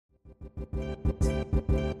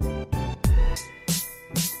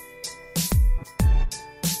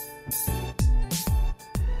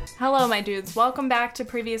Hello, my dudes. Welcome back to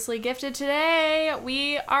Previously Gifted. Today,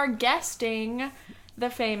 we are guesting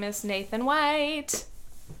the famous Nathan White.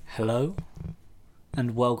 Hello,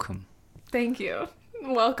 and welcome. Thank you.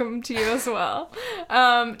 Welcome to you as well.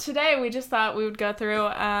 Today, we just thought we would go through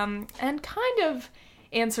and kind of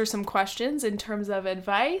answer some questions in terms of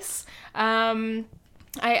advice. I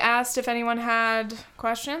asked if anyone had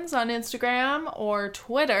questions on Instagram or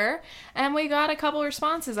Twitter, and we got a couple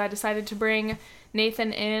responses. I decided to bring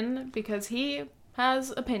Nathan in because he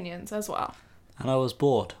has opinions as well. And I was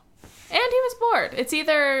bored. And he was bored. It's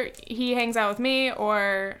either he hangs out with me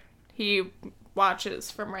or he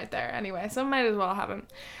watches from right there. Anyway, so might as well have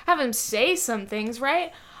him say some things,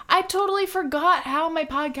 right? I totally forgot how my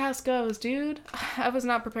podcast goes, dude. I was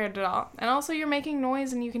not prepared at all. And also, you're making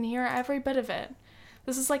noise and you can hear every bit of it.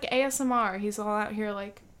 This is like ASMR. He's all out here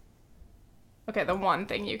like... Okay, the one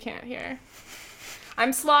thing you can't hear.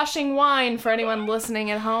 I'm sloshing wine for anyone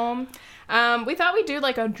listening at home. We thought we'd do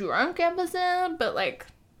like a drunk episode, but like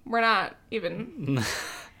we're not even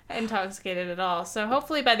intoxicated at all. So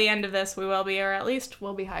hopefully by the end of this we will be, or at least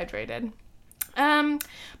we'll be hydrated. But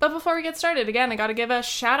before we get started, again, I gotta give a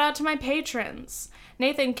shout out to my patrons.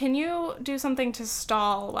 Nathan, can you do something to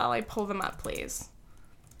stall while I pull them up, please?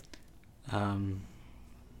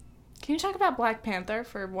 Can you talk about Black Panther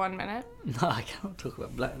for 1 minute? No, I cannot talk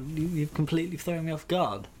about Black. You've completely thrown me off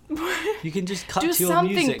guard. You can just cut do to your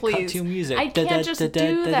something, music. please. Cut to your music. I can't just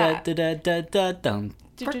do that. Is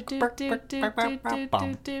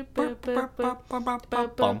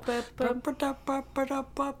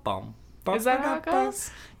that how it goes?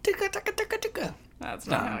 That's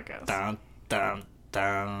not how it goes.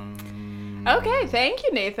 Okay, thank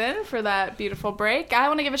you, Nathan, for that beautiful break. I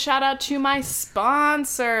want to give a shout out to my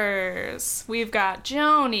sponsors. We've got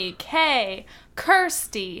Joni, Kay,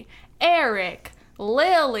 Kirsty, Eric,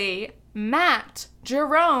 Lily, Matt,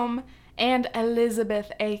 Jerome, and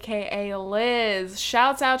Elizabeth, aka Liz.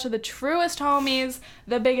 Shouts out to the truest homies,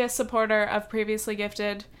 the biggest supporter of Previously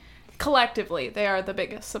Gifted. Collectively, they are the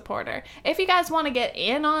biggest supporter. If you guys want to get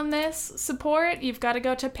in on this support, you've got to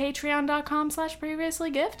go to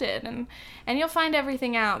patreon.com/previouslygifted and you'll find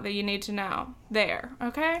everything out that you need to know there,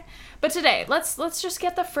 okay? But today, let's just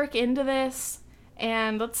get the frick into this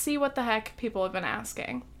and let's see what the heck people have been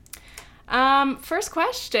asking. First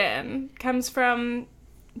question comes from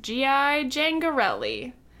G.I.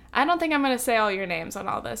 Jangarelli. I don't think I'm going to say all your names on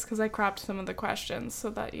all this because I cropped some of the questions so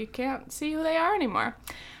that you can't see who they are anymore.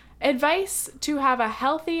 Advice to have a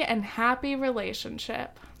healthy and happy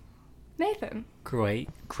relationship. Nathan. Great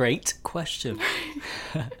question.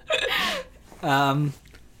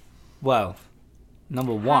 Well,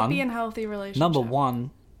 number one. Happy and healthy relationship. Number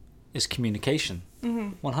one is communication.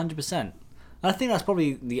 100%. I think that's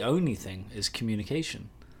probably the only thing is communication.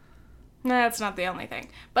 No, that's not the only thing.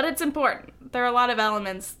 But it's important. There are a lot of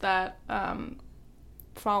elements that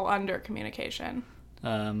fall under communication.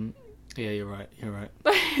 Yeah, you're right.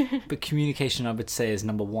 But communication, I would say, is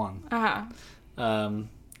number one.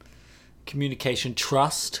 Communication,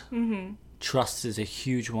 trust. Mm-hmm. Trust is a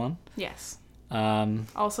huge one. Yes.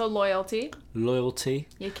 Also loyalty. Loyalty.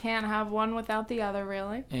 You can't have one without the other,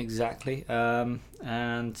 really. Exactly. Communication,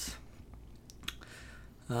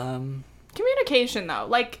 though.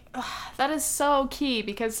 Like, that is so key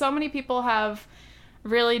because so many people have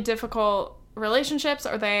really difficult relationships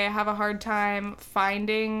or they have a hard time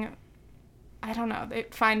finding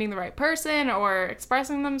the right person or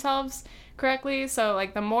expressing themselves correctly. So,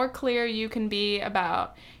 like, the more clear you can be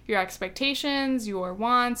about your expectations, your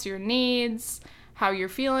wants, your needs, how you're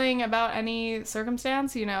feeling about any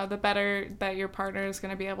circumstance, the better that your partner is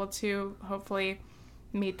going to be able to hopefully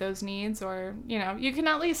meet those needs, or, you can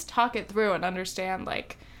at least talk it through and understand,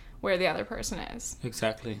 like, where the other person is.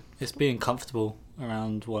 Exactly. It's being comfortable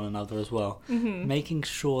around one another as well. Mm-hmm. Making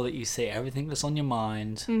sure that you say everything that's on your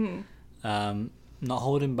mind. Mm-hmm. Not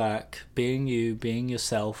holding back, being you, being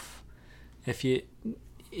yourself. If you're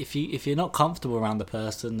not comfortable around the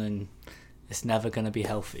person, then it's never going to be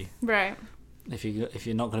healthy. Right. If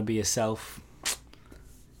you're not going to be yourself,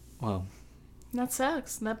 well, that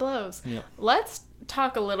sucks. That blows. Yep. Let's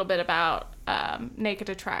talk a little bit about Naked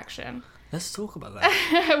Attraction. Let's talk about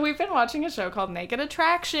that. We've been watching a show called Naked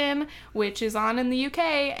Attraction, which is on in the UK,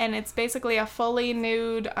 and it's basically a fully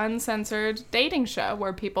nude, uncensored dating show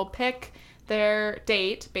where people pick their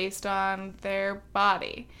date based on their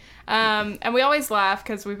body. And we always laugh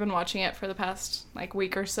because we've been watching it for the past,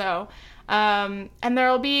 week or so. And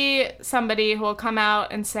there'll be somebody who will come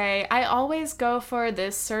out and say, I always go for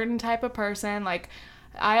this certain type of person,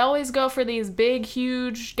 I always go for these big,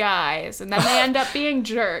 huge guys, and then they end up being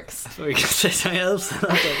jerks. I thought you were going to say something else. I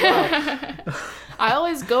was like, wow. I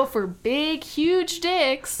always go for big, huge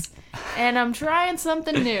dicks, and I'm trying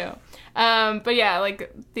something new. But yeah,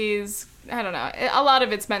 like these, I don't know, a lot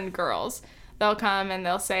of it's been girls. They'll come and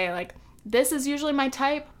they'll say like, this is usually my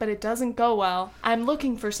type, but it doesn't go well. I'm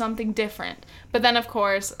looking for something different. But then, of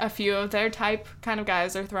course, a few of their type kind of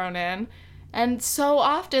guys are thrown in. And so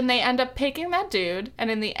often they end up picking that dude.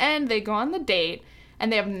 And in the end, they go on the date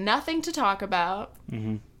and they have nothing to talk about.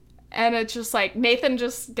 Mm-hmm. And it's just like, Nathan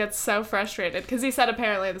just gets so frustrated because he said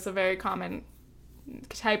apparently this is a very common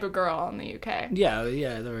type of girl in the UK. Yeah,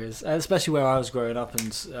 there is. Especially where I was growing up.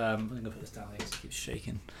 And I'm going to put this down here because it keeps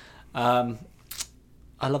shaking.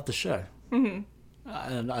 I love the show. Mm-hmm.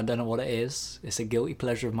 I don't know what it is. It's a guilty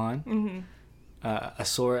pleasure of mine. Mm-hmm. I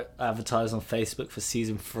saw it advertised on Facebook for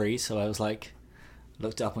season 3, so I was like,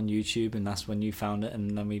 looked it up on YouTube, and that's when you found it,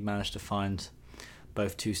 and then we managed to find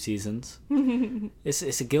both 2 seasons.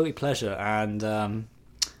 It's a guilty pleasure, and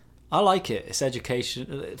I like it. It's education.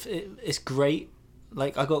 It's great.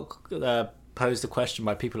 Like, I got posed a question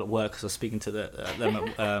by people at work because I was speaking to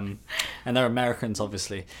them, and they're Americans,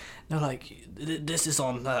 obviously. They're like, "This is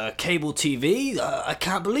on cable TV. I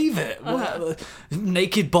can't believe it.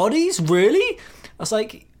 Naked bodies, really?" I was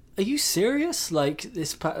like, "Are you serious?" Like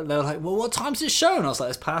this. They were like, "Well, what time's it shown?" I was like,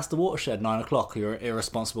 "It's past the watershed, 9 o'clock. You're an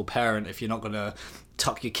irresponsible parent if you're not gonna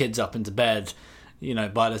tuck your kids up into bed." You know,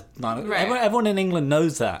 by the 9 o'clock. Right. Everyone in England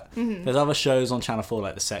knows that. Mm-hmm. There's other shows on Channel 4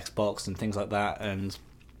 like The Sex Box and things like that, and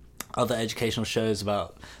other educational shows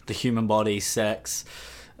about the human body, sex,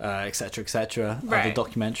 etc., etc. Right. Other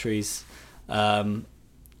documentaries,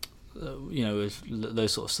 you know, with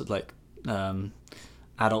those sorts of like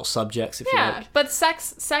adult subjects, if you like. Yeah, but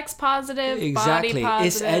sex positive, exactly. Body positive.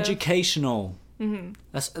 It's educational. Mm-hmm.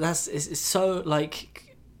 It's so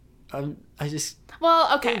like, I just.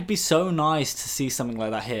 Well, okay. It'd be so nice to see something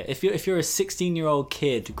like that here. If you're a 16-year-old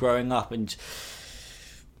kid growing up and.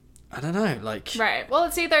 I don't know, like... Right. Well,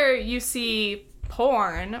 it's either you see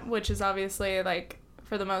porn, which is obviously, like,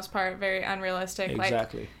 for the most part, very unrealistic.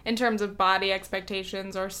 Exactly. Like, in terms of body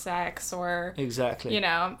expectations or sex or... Exactly. You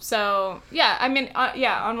know, so, yeah, I mean,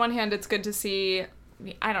 yeah, on one hand, it's good to see,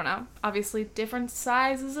 I don't know, obviously different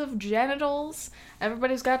sizes of genitals.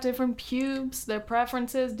 Everybody's got different pubes, their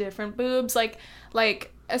preferences, different boobs.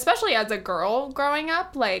 Like, especially as a girl growing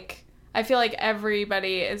up, like... I feel like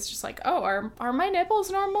everybody is just like, oh, are my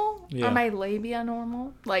nipples normal? Yeah. Are my labia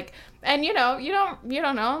normal? Like, and you know, you don't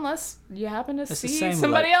know unless you happen to see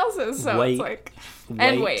somebody else's. So weight, it's like,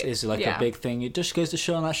 weight is like a big thing. It just goes to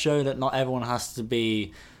show on that show that not everyone has to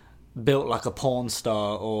be built like a porn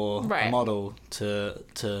star or a model to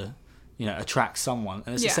you know, attract someone.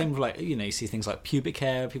 And it's the same with like, you know, you see things like pubic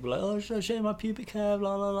hair. People are like, oh, should I show you my pubic hair?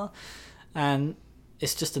 Blah blah blah, and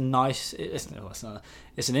it's just a nice. It's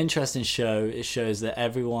an interesting show. It shows that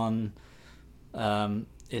everyone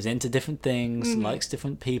is into different things, likes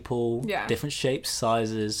different people, different shapes,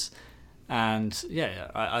 sizes, and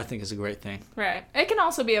I think it's a great thing. Right. It can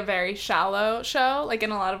also be a very shallow show. Like in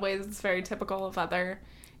a lot of ways, it's very typical of other,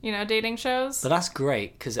 you know, dating shows. But that's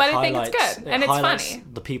great because I think it's good and it's funny.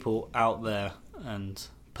 The people out there and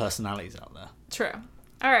personalities out there. True.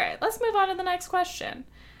 All right. Let's move on to the next question.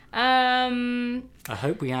 I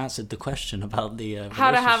hope we answered the question about the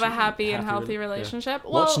how to have a happy and healthy relationship.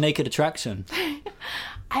 Well, watch Naked Attraction.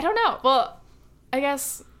 I don't know. Well, I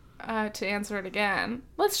guess to answer it again,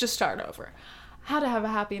 let's just start over. How to have a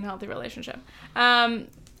happy and healthy relationship. I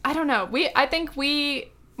don't know. I think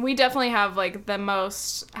we definitely have like the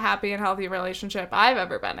most happy and healthy relationship I've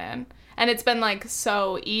ever been in. And it's been like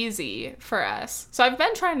so easy for us. So I've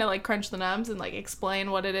been trying to like crunch the numbers and like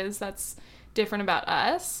explain what it is that's different about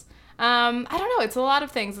us. I don't know, it's a lot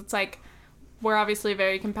of things. It's like we're obviously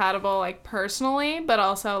very compatible like personally, but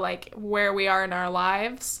also like where we are in our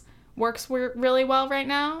lives works really well right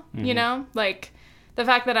now. You know, like the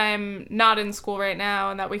fact that I'm not in school right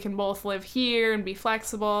now and that we can both live here and be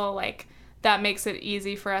flexible, like that makes it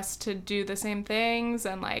easy for us to do the same things,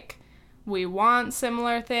 and like we want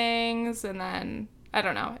similar things. And then I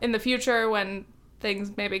don't know, in the future when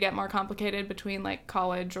things maybe get more complicated between like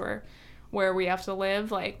college or where we have to live,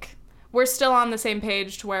 like we're still on the same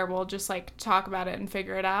page to where we'll just like talk about it and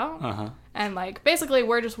figure it out. And like basically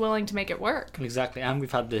we're just willing to make it work. Exactly. And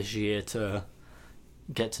we've had this year to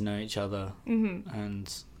get to know each other.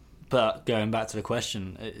 But going back to the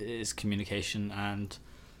question, it is communication and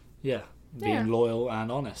being loyal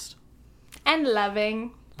and honest and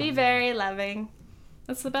loving. Be very loving.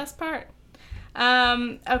 That's the best part.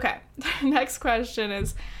 Okay. Next question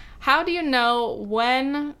is, how do you know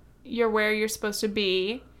when you're where you're supposed to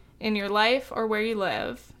be in your life or where you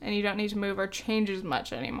live and you don't need to move or change as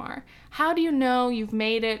much anymore? How do you know you've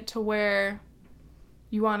made it to where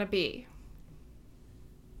you want to be?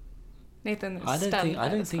 Nathan is stunned I by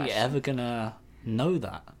don't this think you're question. ever gonna know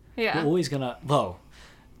that. Yeah. You're always gonna. Well,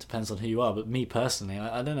 depends on who you are. But me personally,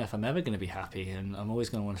 I don't know if I'm ever gonna be happy, and I'm always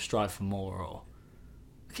gonna want to strive for more. Or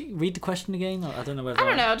can you read the question again? I don't know whether. I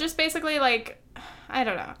don't know. Just basically, like, I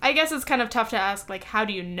don't know. I guess it's kind of tough to ask, like, how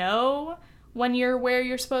do you know when you're where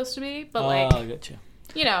you're supposed to be? But, like, I got you.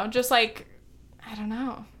 you know, just like, I don't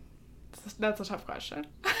know. That's a tough question.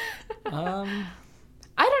 I don't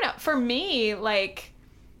know. For me, like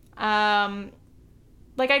I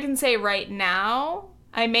can say right now,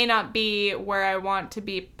 I may not be where I want to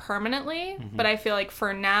be permanently, but I feel like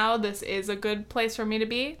for now, this is a good place for me to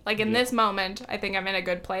be. Like in this moment, I think I'm in a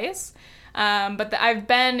good place. But I've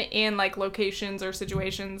been in like locations or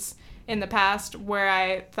situations in the past where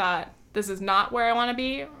I thought this is not where I want to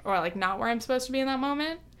be, or like not where I'm supposed to be in that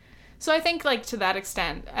moment. So I think like to that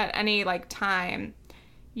extent, at any like time,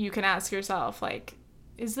 you can ask yourself like,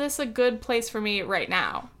 is this a good place for me right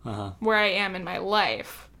now, where I am in my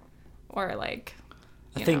life, or like.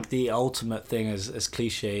 I think the ultimate thing, as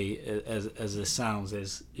cliche as this sounds,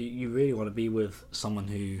 is you really want to be with someone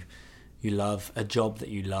who you love, a job that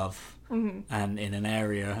you love, and in an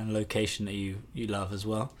area and location that you love as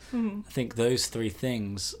well. I think those three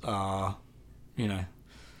things are,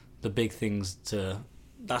 the big things to.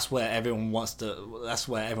 That's where everyone wants to. That's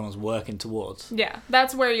where everyone's working towards. Yeah,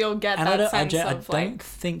 that's where you'll get and that sense I of don't like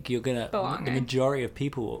think you're gonna. belonging. The majority of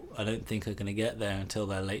people, I don't think, are gonna get there until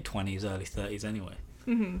their late 20s, early 30s, anyway.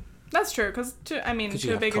 That's true, because to a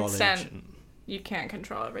big extent, and... you can't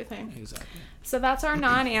control everything. Exactly. So that's our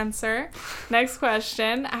non-answer. Next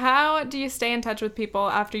question. How do you stay in touch with people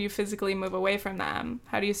after you physically move away from them?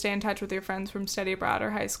 How do you stay in touch with your friends from study abroad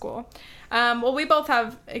or high school? Well, we both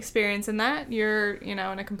have experience in that. You're, in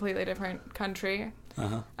a completely different country.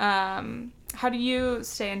 How do you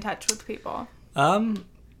stay in touch with people?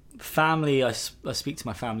 Family, I speak to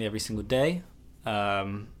my family every single day.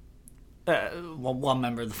 One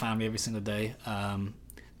member of the family every single day.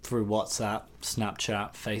 Through WhatsApp,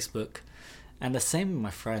 Snapchat, Facebook, and the same with my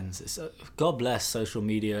friends. It's God bless social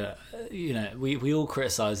media. We all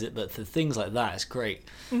criticize it, but for things like that, it's great.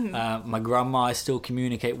 My grandma I still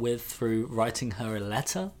communicate with through writing her a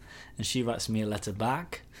letter, and she writes me a letter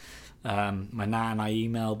back. My nan I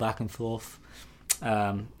email back and forth.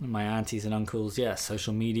 My aunties and uncles,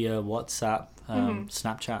 social media, WhatsApp,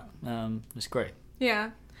 Snapchat. It's great.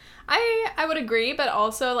 Yeah. I would agree, but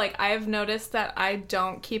also, like, I've noticed that I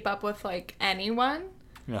don't keep up with, like, anyone.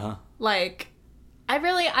 Like, I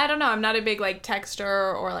don't know, I'm not a big, like,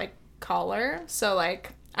 texter or, like, caller, so,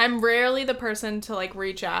 like, I'm rarely the person to, like,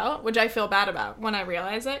 reach out, which I feel bad about when I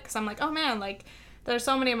realize it, because I'm like, oh, man, like, there's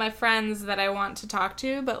so many of my friends that I want to talk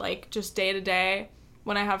to, but, like, just day to day,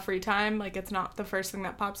 when I have free time, like, it's not the first thing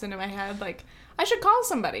that pops into my head, like, I should call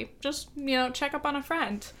somebody, just, check up on a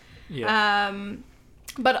friend.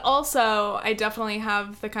 But also, I definitely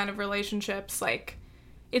have the kind of relationships, like,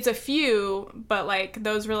 it's a few, but, like,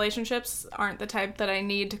 those relationships aren't the type that I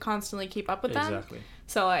need to constantly keep up with them. Exactly.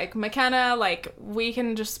 So, like, McKenna, like, we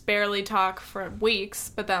can just barely talk for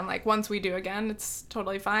weeks, but then, like, once we do again, it's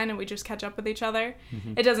totally fine, and we just catch up with each other.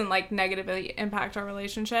 It doesn't, like, negatively impact our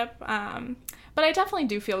relationship. But I definitely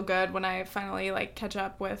do feel good when I finally, like, catch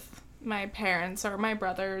up with my parents or my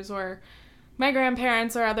brothers or my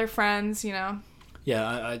grandparents or other friends,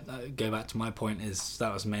 Yeah, I go back to my point is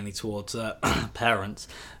that was mainly towards parents.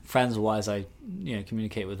 Friends-wise, I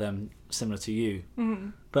communicate with them similar to you.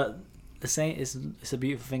 But the same it's a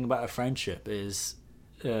beautiful thing about a friendship is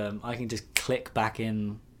I can just click back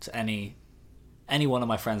in to any one of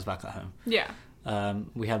my friends back at home. Yeah.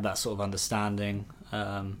 We have that sort of understanding.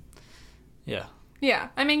 Yeah. Yeah,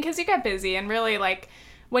 I mean, because you get busy and really, like,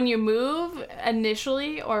 when you move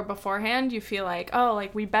initially or beforehand, you feel like, oh,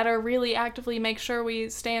 like, we better really actively make sure we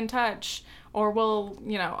stay in touch or we'll,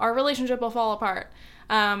 our relationship will fall apart.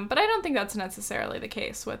 But I don't think that's necessarily the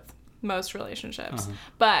case with most relationships.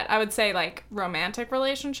 But I would say, like, romantic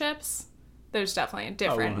relationships, there's definitely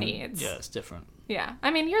different needs. Yeah, it's different. Yeah.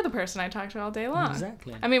 I mean, you're the person I talk to all day long.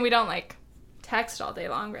 Exactly. I mean, we don't, like, text all day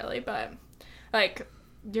long, really, but, like,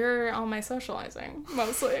 you're all my socializing,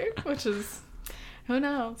 mostly, which is... Who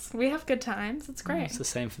knows? We have good times. It's great. It's the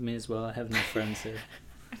same for me as well. I have no friends here.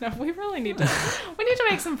 I know. We really need to. We need to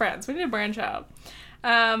make some friends. We need to branch out.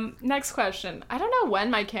 Next question. I don't know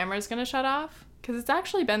when my camera is going to shut off because it's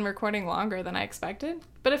actually been recording longer than I expected.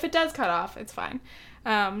 But if it does cut off, it's fine.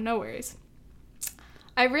 No worries.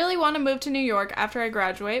 I really want to move to New York after I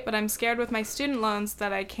graduate, but I'm scared with my student loans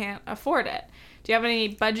that I can't afford it. Do you have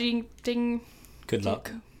any budgeting? Good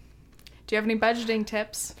luck. Do you have any budgeting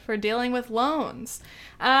tips for dealing with loans?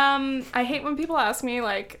 I hate when people ask me,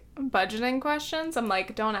 like, budgeting questions. I'm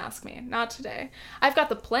like, don't ask me. Not today. I've got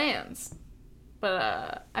the plans,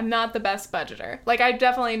 but I'm not the best budgeter. Like, I'm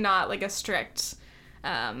definitely not, like, a strict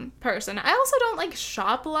person. I also don't, like,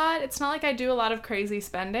 shop a lot. It's not like I do a lot of crazy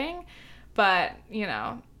spending, but, you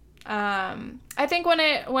know, I think when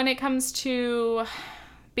it comes to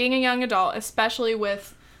being a young adult, especially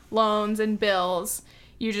with loans and bills,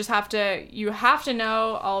 you have to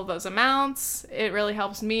know all of those amounts. It really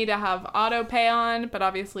helps me to have auto pay on, but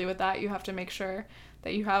obviously with that you have to make sure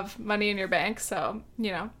that you have money in your bank. So,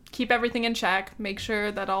 you know, keep everything in check, make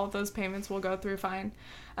sure that all of those payments will go through fine.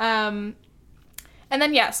 And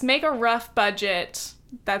then yes, make a rough budget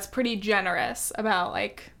that's pretty generous about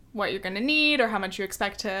like what you're going to need or how much you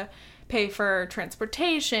expect to pay for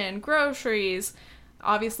transportation, groceries.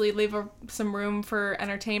 Obviously, leave some room for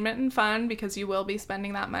entertainment and fun because you will be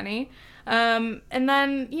spending that money. And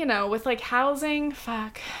then, you know, with like housing,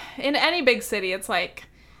 in any big city, it's like,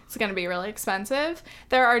 it's going to be really expensive.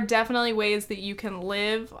 There are definitely ways that you can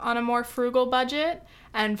live on a more frugal budget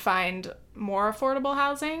and find more affordable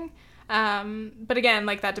housing. But again,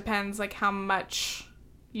 like that depends like how much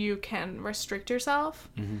you can restrict yourself.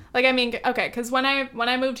 Mm-hmm. Like, I mean, okay, because when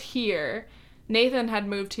I moved here, Nathan had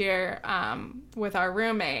moved here with our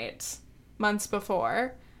roommate months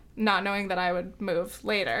before, not knowing that I would move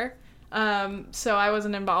later. So I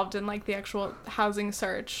wasn't involved in, like, the actual housing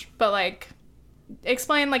search. But, like,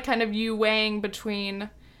 explain, like, kind of you weighing between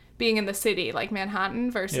being in the city, like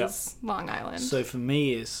Manhattan versus Long Island. So for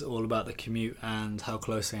me, it's all about the commute and how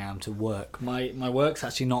close I am to work. My work's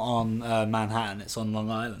actually not on Manhattan, it's on Long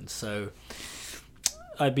Island. So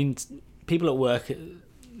people at work...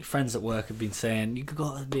 friends at work have been saying you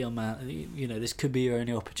got to be on Manhattan. You know, this could be your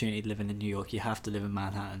only opportunity living in New York. You have to live in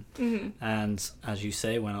Manhattan. Mm-hmm. And as you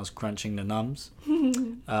say, when I was crunching the nums,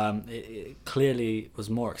 it clearly was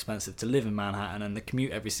more expensive to live in Manhattan, and the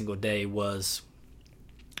commute every single day was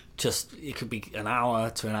just, it could be an hour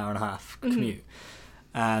to an hour and a half commute,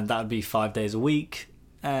 and that would be 5 days a week.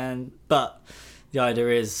 But the idea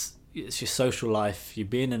is, it's your social life. You're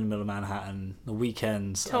being in the middle of Manhattan. The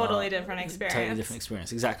weekends. Totally different experience. Totally different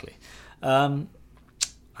experience. Exactly. And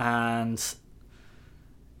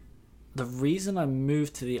the reason I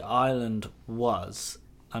moved to the island was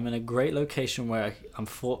I'm in a great location where I'm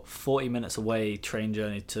 40 minutes away, train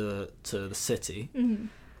journey to the city. Mm-hmm.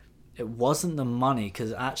 It wasn't the money,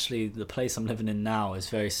 because actually the place I'm living in now is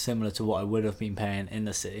very similar to what I would have been paying in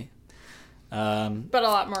the city. But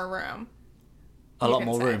a lot more room. A lot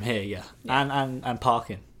more room here, yeah. And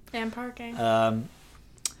parking. And parking.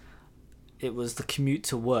 It was the commute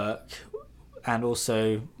to work, and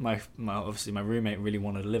also my obviously my roommate really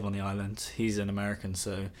wanted to live on the island. He's an American,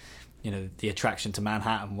 so you know the attraction to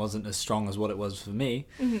Manhattan wasn't as strong as what it was for me.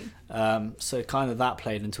 Mm-hmm. So kind of that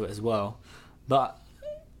played into it as well. But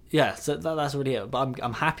yeah, so that's really it. But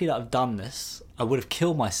I'm happy that I've done this. I would have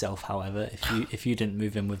killed myself, however, if you didn't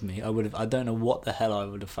move in with me. I don't know what the hell I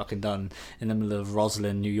would have fucking done in the middle of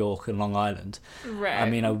Roslyn, New York, and Long Island. Right. I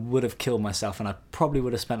mean, I would have killed myself, and I probably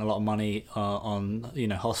would have spent a lot of money on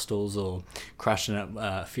hostels or crashing at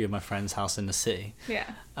a few of my friends' house in the city. Yeah.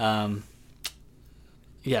 But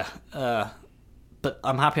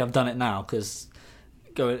I'm happy I've done it now, because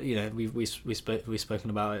we've spoken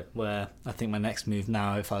about it, where I think my next move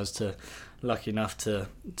now, if I was lucky enough to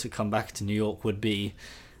come back to New York, it wouldn't be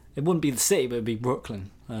the city, but it'd be Brooklyn.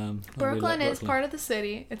 Brooklyn is part of the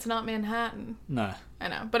city. It's not Manhattan. No. I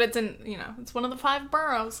know, but it's it's one of the 5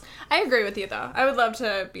 boroughs. I agree with you though. I would love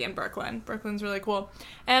to be in Brooklyn. Brooklyn's really cool.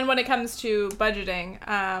 And when it comes to budgeting,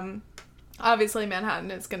 obviously Manhattan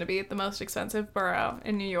is going to be the most expensive borough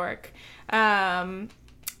in New York.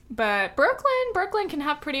 But Brooklyn can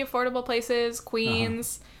have pretty affordable places.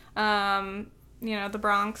 Queens, the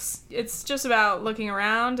Bronx. It's just about looking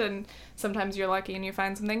around, and sometimes you're lucky and you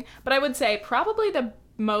find something. But I would say probably the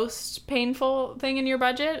most painful thing in your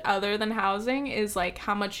budget, other than housing, is like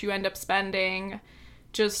how much you end up spending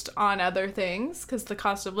just on other things, because the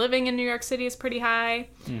cost of living in New York City is pretty high.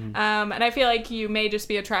 Mm-hmm. And I feel like you may just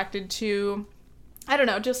be attracted to, I don't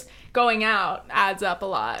know, just going out adds up a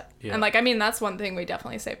lot. Yeah. And, that's one thing we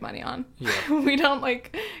definitely save money on. Yeah. We don't,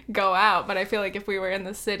 go out, but I feel like if we were in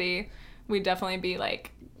the city, we'd definitely be,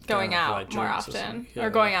 going out more often. Or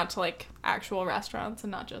going out to, actual restaurants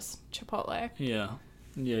and not just Chipotle. Yeah.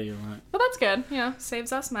 Yeah, you're right. But that's good.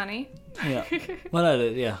 Saves us money. Yeah. Well,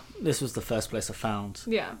 no, this was the first place I found.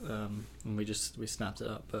 Yeah. And we snapped it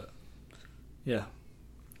up, but, yeah.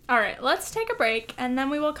 All right, let's take a break, and then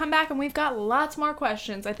we will come back, and we've got lots more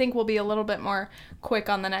questions. I think we'll be a little bit more quick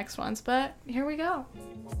on the next ones, but here we go.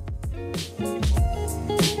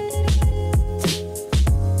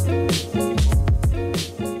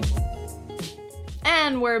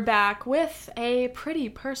 And we're back with a pretty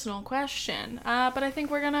personal question, but I think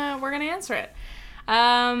we're gonna answer it.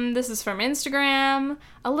 This is from Instagram.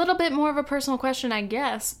 A little bit more of a personal question, I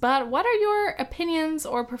guess, but what are your opinions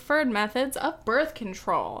or preferred methods of birth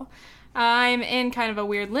control? I'm in kind of a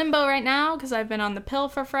weird limbo right now because I've been on the pill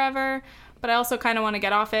for forever, but I also kind of want to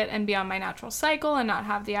get off it and be on my natural cycle and not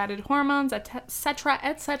have the added hormones, etc.,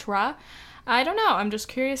 etc. I don't know. I'm just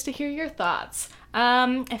curious to hear your thoughts.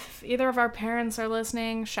 If either of our parents are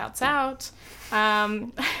listening, shouts out. It's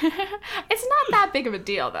not that big of a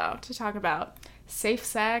deal, though, to talk about safe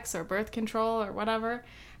sex or birth control or whatever,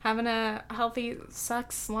 having a healthy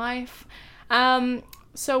sex life.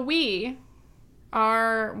 So we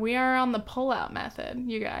are on the pull-out method,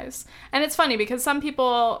 you guys. And it's funny because some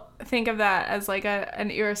people think of that as like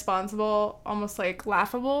an irresponsible, almost like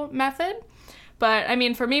laughable method. But I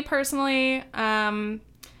mean, for me personally, when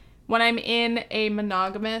I'm in a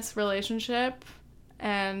monogamous relationship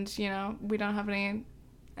and, you know, we don't have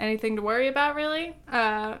anything to worry about really,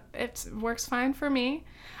 it works fine for me.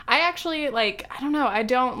 I actually I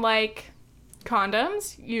don't like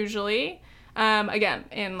condoms usually. Again,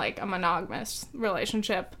 in like a monogamous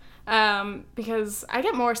relationship, because I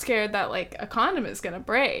get more scared that like a condom is gonna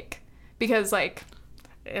break because like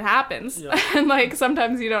it happens. Yeah. And like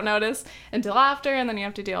sometimes you don't notice until after, and then you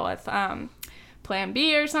have to deal with plan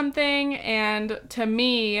B or something. And to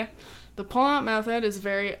me, the pull-out method is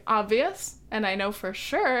very obvious, and I know for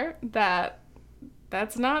sure that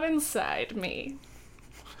that's not inside me.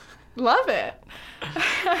 Love it.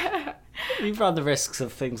 You've run the risks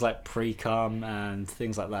of things like pre-cum and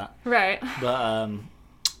things like that. Right. But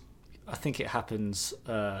I think it happens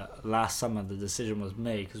last summer the decision was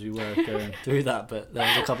made because we were going through that, but there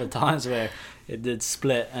was a couple of times where it did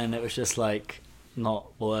split and it was just like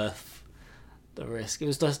not worth the risk. It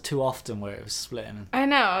was just too often where it was splitting. I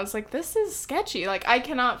know. I was like, this is sketchy. Like, I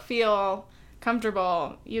cannot feel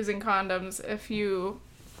comfortable using condoms if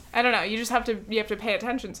I don't know, you have to pay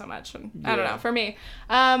attention so much. And I don't know, for me.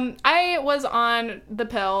 I was on the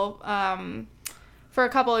pill for a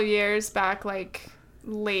couple of years back, like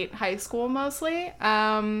late high school mostly.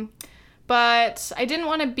 But I didn't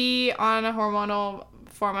want to be on a hormonal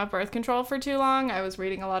form of birth control for too long. I was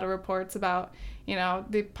reading a lot of reports about, you know,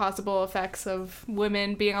 the possible effects of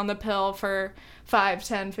women being on the pill for 5,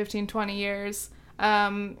 10, 15, 20 years.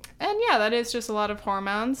 And yeah, that is just a lot of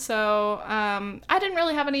hormones. So I didn't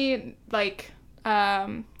really have any like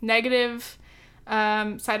negative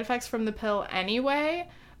side effects from the pill anyway.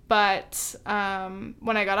 But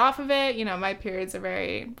when I got off of it, you know, my periods are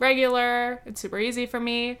very regular. It's super easy for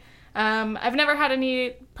me. I've never had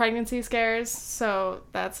any pregnancy scares, so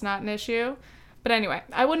that's not an issue. But anyway,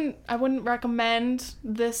 I wouldn't recommend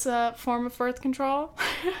this form of birth control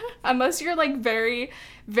unless you're like very,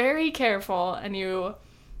 very careful and you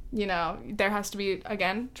know, there has to be,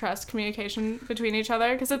 again, trust, communication between each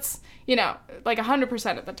other, because it's, you know, like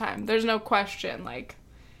 100% of the time. There's no question, like,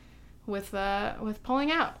 with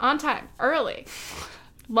pulling out on time, early.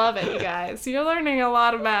 Love it, you guys. You're learning a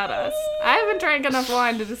lot about us. I haven't drank enough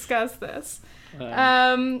wine to discuss this.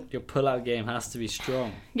 Your pull-out game has to be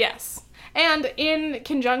strong. Yes. And in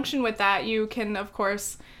conjunction with that, you can, of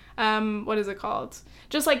course, what is it called?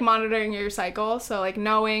 Just like monitoring your cycle. So like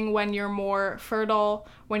knowing when you're more fertile,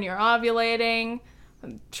 when you're ovulating.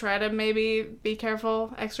 Try to maybe be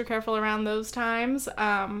careful, extra careful around those times.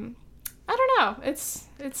 I don't know. It's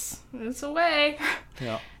a way.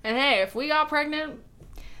 Yeah. And hey, if we got pregnant,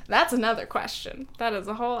 that's another question. That is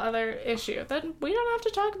a whole other issue that we don't have to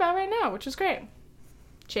talk about right now, which is great.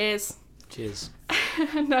 Cheers. Cheers.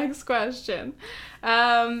 Next question. Hey,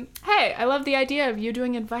 I love the idea of you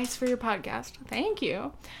doing advice for your podcast. Thank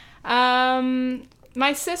you.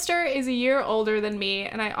 My sister is a year older than me,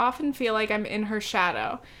 and I often feel like I'm in her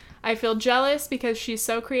shadow. I feel jealous because she's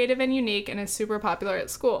so creative and unique and is super popular at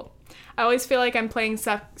school. I always feel like I'm playing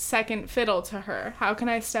second fiddle to her. How can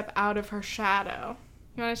I step out of her shadow?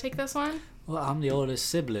 You want to take this one? Well, I'm the oldest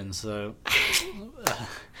sibling, so...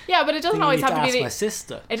 Yeah, but it doesn't always have to be my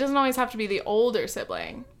sister. It doesn't always have to be the older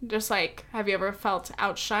sibling. Just like, have you ever felt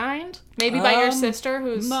outshined? Maybe by your sister,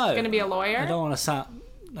 who's going to be a lawyer? I don't want to sound...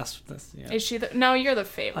 That's yeah. Is she no, you're the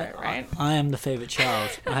favorite, right? I am the favorite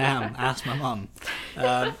child. I am. Ask my mum.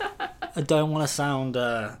 I don't want to sound...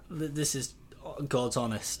 this is God's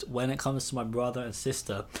honest. When it comes to my brother and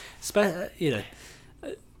sister, you know...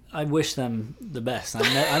 I wish them the best.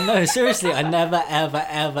 I know, seriously, I never, ever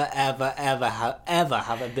have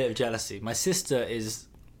a bit of jealousy. My sister is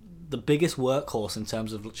the biggest workhorse in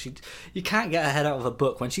terms of you can't get her head out of a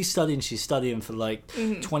book. When she's studying for like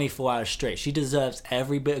 24 hours straight. She deserves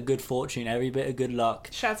every bit of good fortune, every bit of good luck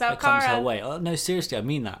Shouts out that comes Kara. her way. Oh, no, seriously, I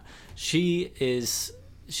mean that. She's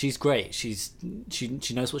great. She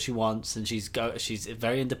knows what she wants, and she's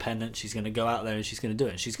very independent. She's going to go out there and she's going to do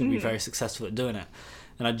it. She's going to be very successful at doing it.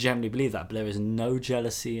 And I genuinely believe that, but there is no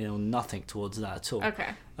jealousy or nothing towards that at all. Okay.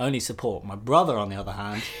 Only support. My brother, on the other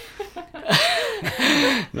hand,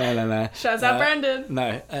 no. Shouts out Brendan.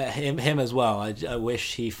 No, him as well. I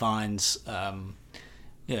wish he finds.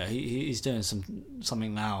 He's doing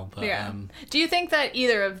something now, but Yeah. Do you think that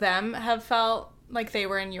either of them have felt like they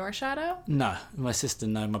were in your shadow? no. My sister,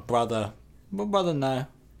 no. My brother, no.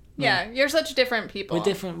 Yeah, you're such different people. We're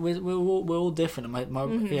different. We're all different.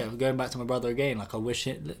 Going back to my brother again. Like I wish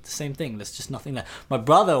the same thing. There's just nothing there. My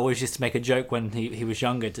brother always used to make a joke when he was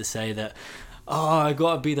younger to say that, I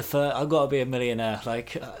gotta be the first. I gotta be a millionaire.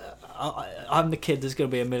 Like I'm the kid that's gonna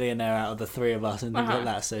be a millionaire out of the three of us and things like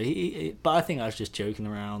that. So but I think I was just joking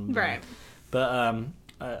around. Right. But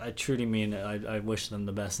I truly mean it. I wish them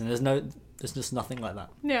the best. And there's just nothing like that.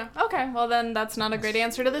 Yeah. Okay. Well, then that's not a great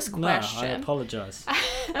answer to this question. No, I apologize.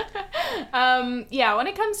 When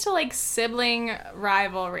it comes to like sibling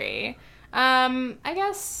rivalry, I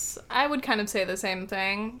guess I would kind of say the same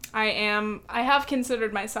thing. I have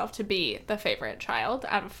considered myself to be the favorite child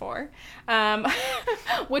out of 4,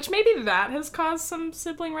 which maybe that has caused some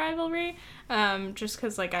sibling rivalry, just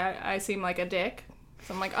because like I seem like a dick.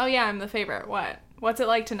 So I'm like, oh yeah, I'm the favorite. What's it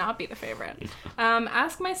like to not be the favorite?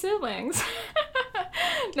 Ask my siblings.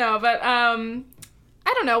 No, but I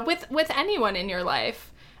don't know, with anyone in your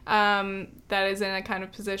life that is in a kind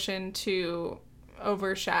of position to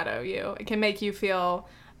overshadow you, it can make you feel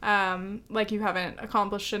like you haven't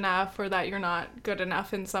accomplished enough or that you're not good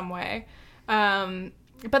enough in some way.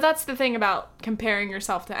 But that's the thing about comparing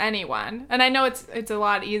yourself to anyone. And I know it's a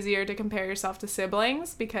lot easier to compare yourself to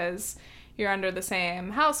siblings because you're under the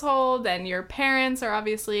same household and your parents are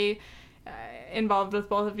obviously involved with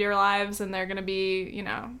both of your lives and they're going to be,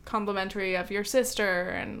 complimentary of your sister.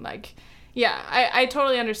 And like, yeah, I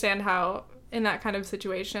totally understand how in that kind of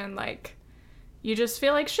situation, like, you just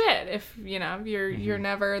feel like shit if, you're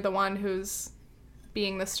never the one who's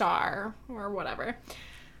being the star or whatever.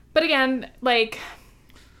 But again, like,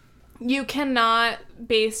 you cannot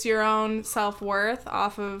base your own self-worth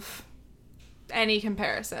off of any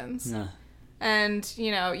comparisons. No. And,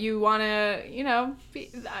 you want to,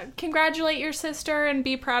 congratulate your sister and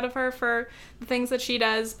be proud of her for the things that she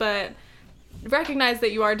does, but recognize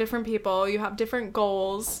that you are different people, you have different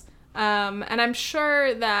goals, and I'm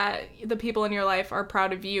sure that the people in your life are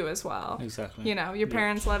proud of you as well. Exactly. Your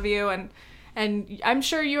parents love you, and I'm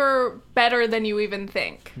sure you're better than you even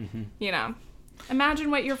think,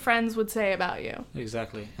 Imagine what your friends would say about you.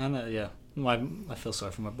 Exactly. And, I feel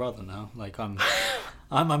sorry for my brother now. Like I'm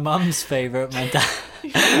my mum's favorite.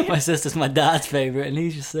 My sister's my dad's favorite, and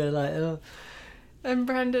he's just there like, oh. And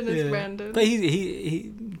Brendan is Brendan. But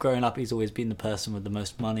he growing up, he's always been the person with the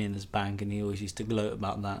most money in his bank, and he always used to gloat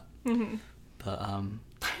about that. Mm-hmm. But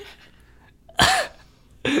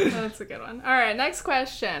that's a good one. All right, next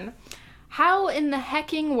question. How in the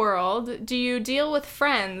hecking world do you deal with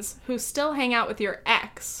friends who still hang out with your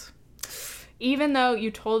ex, even though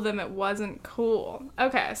you told them it wasn't cool?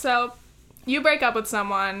 Okay, so you break up with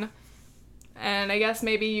someone, and I guess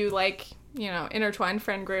maybe you intertwine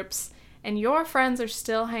friend groups, and your friends are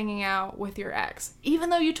still hanging out with your ex,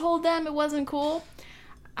 even though you told them it wasn't cool.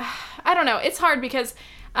 I don't know. It's hard because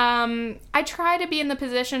I try to be in the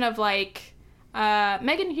position of like,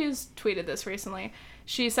 Megan Hughes tweeted this recently.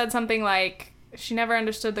 She said something like she never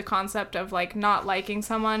understood the concept of like not liking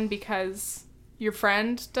someone because your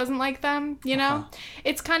friend doesn't like them,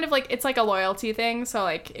 It's kind of like, it's like a loyalty thing. So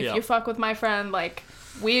like if you fuck with my friend, like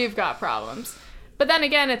we've got problems. But then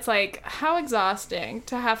again, it's like how exhausting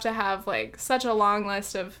to have like such a long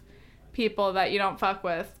list of people that you don't fuck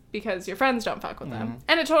with because your friends don't fuck with them.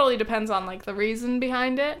 And it totally depends on like the reason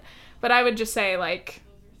behind it. But I would just say like,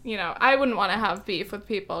 I wouldn't want to have beef with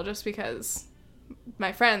people just because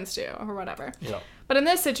my friends do or whatever. Yeah. But in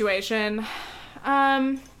this situation,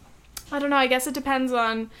 I don't know, I guess it depends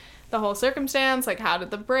on the whole circumstance, like how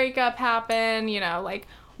did the breakup happen, like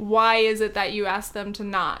why is it that you asked them to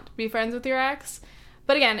not be friends with your ex?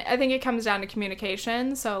 But again, I think it comes down to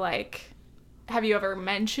communication. So like, have you ever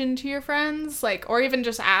mentioned to your friends, like, or even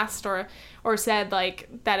just asked or said like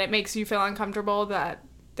that it makes you feel uncomfortable that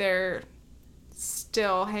they're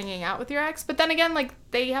still hanging out with your ex? But then again, like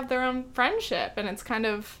they have their own friendship and it's kind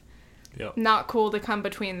of not cool to come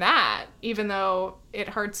between that, even though it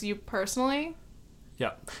hurts you personally.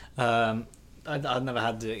 Yeah. I've never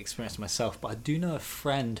had the experience myself, but I do know a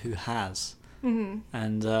friend who has. Mm-hmm.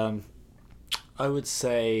 And I would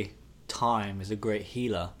say time is a great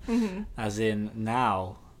healer. Mm-hmm. As in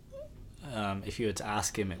now, if you were to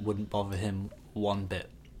ask him, it wouldn't bother him one bit.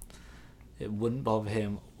 It wouldn't bother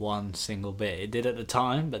him one single bit. It did at the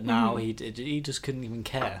time, but now he just couldn't even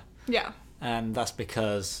care. Yeah. And that's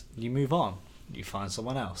because you move on. You find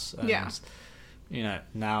someone else. And, yeah.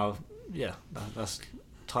 Now, that's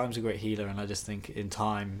time's a great healer, and I just think in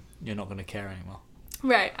time, you're not going to care anymore.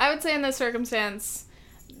 Right. I would say in this circumstance,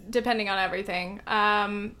 depending on everything,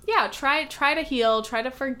 try to heal, try to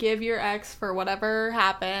forgive your ex for whatever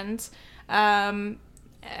happened, and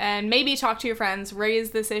maybe talk to your friends,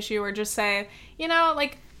 raise this issue, or just say,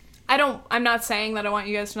 I'm not saying that I want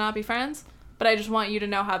you guys to not be friends, but I just want you to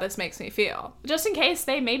know how this makes me feel. Just in case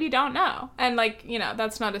they maybe don't know. And,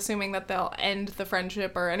 that's not assuming that they'll end the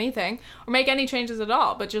friendship or anything, or make any changes at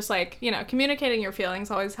all, but just, communicating your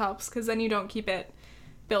feelings always helps, because then you don't keep it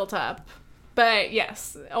built up. But,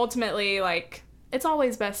 yes, ultimately, it's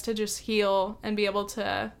always best to just heal and be able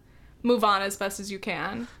to move on as best as you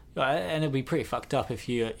can. And it'd be pretty fucked up if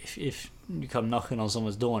you come knocking on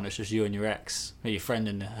someone's door and it's just you and your ex, or your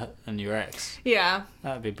friend and your ex. Yeah.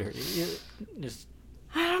 That'd be pretty.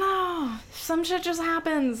 I don't know. Some shit just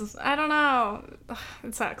happens. I don't know.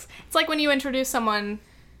 It sucks. It's like when you introduce someone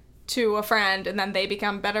to a friend and then they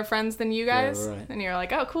become better friends than you guys. Yeah, right. And you're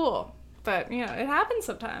like, oh, cool. But, it happens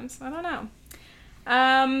sometimes. I don't know.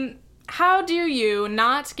 How do you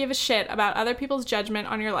not give a shit about other people's judgment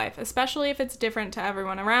on your life, especially if it's different to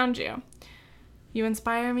everyone around you? You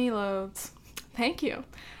inspire me loads. Thank you.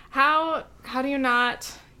 How do you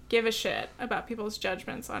not give a shit about people's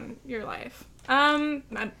judgments on your life?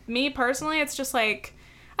 Me personally, it's just I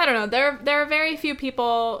don't know. There are very few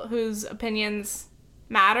people whose opinions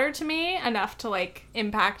matter to me enough to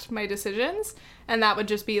impact my decisions, and that would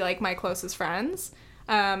just be my closest friends.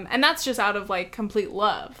 And that's just out of complete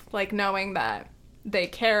love, knowing that they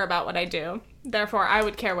care about what I do. Therefore, I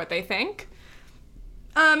would care what they think.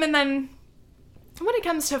 And then when it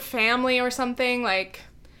comes to family or something, I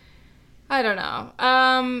don't know.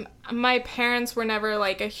 My parents were never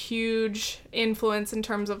a huge influence in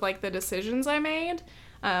terms of the decisions I made.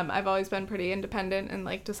 I've always been pretty independent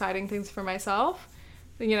and deciding things for myself.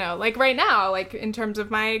 Right now, in terms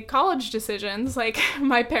of my college decisions,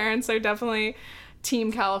 my parents are definitely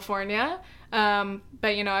Team California. But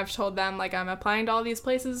I've told them I'm applying to all these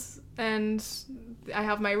places and I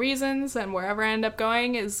have my reasons, and wherever I end up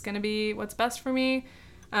going is going to be what's best for me.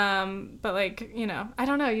 But I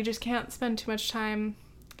don't know, you just can't spend too much time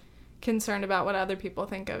concerned about what other people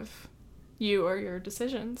think of you or your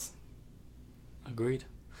decisions. Agreed.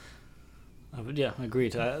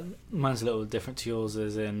 Agreed. Mine's a little different to yours,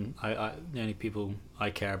 as in I the only people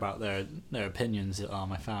I care about their opinions are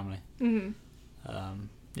my family. Mm-hmm.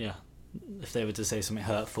 If they were to say something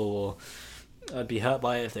hurtful, I'd be hurt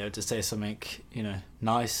by it. If they were to say something,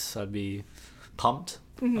 nice, I'd be pumped.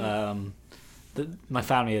 Mm-hmm. My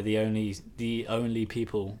family are the only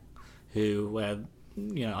people where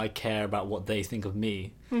I care about what they think of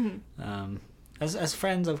me. Mm-hmm. As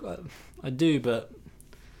friends, I do, but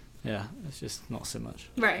yeah, it's just not so much.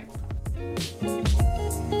 Right.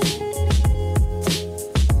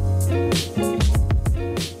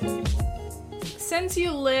 Since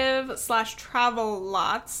you live/travel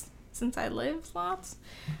lots, since I live lots,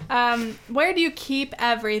 where do you keep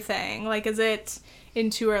everything? Is it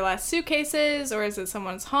in 2 or less suitcases, or is it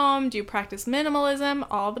someone's home? Do you practice minimalism?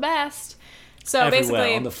 All the best. So everywhere,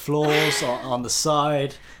 basically, on the floors, on the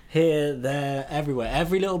side, here, there, everywhere.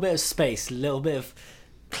 Every little bit of space, little bit of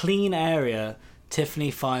clean area,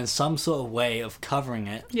 Tiffany finds some sort of way of covering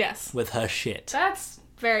it. Yes. With her shit. That's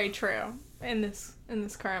very true in this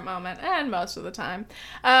current moment, and most of the time.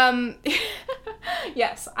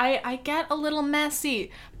 Yes, I get a little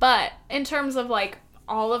messy, but in terms of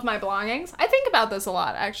all of my belongings, I think about this a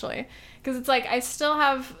lot, actually, because it's I still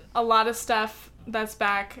have a lot of stuff that's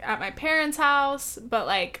back at my parents' house, but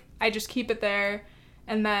I just keep it there,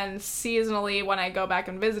 and then seasonally when I go back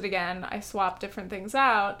and visit again, I swap different things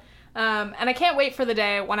out, and I can't wait for the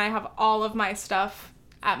day when I have all of my stuff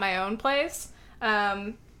at my own place,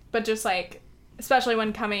 but just especially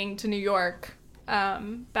when coming to New York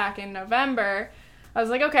back in November, I was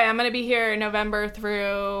okay, I'm going to be here in November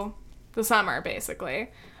through the summer, basically.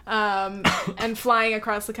 And flying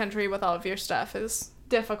across the country with all of your stuff is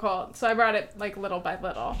difficult. So I brought it little by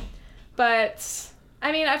little. But,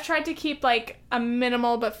 I've tried to keep a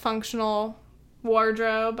minimal but functional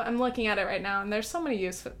wardrobe. I'm looking at it right now, and there's so many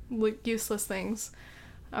useless, useless things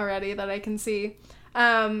already that I can see.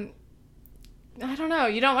 I don't know.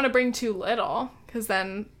 You don't want to bring too little because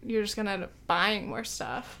then you're just going to end up buying more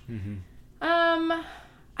stuff. Mm-hmm.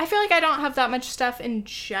 I feel like I don't have that much stuff in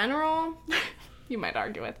general. You might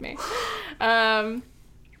argue with me.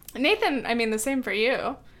 Nathan, I mean, the same for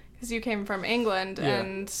you because you came from England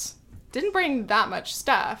and didn't bring that much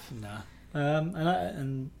stuff. No.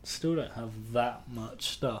 And still don't have that much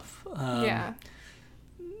stuff. I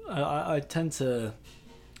tend to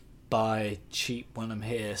buy cheap when I'm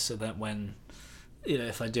here, so that when,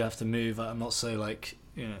 if I do have to move, I'm not so like,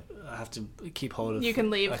 I have to keep hold of. You can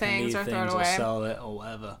leave things or throw it away, or sell it or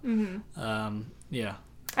whatever. Mm-hmm. Yeah.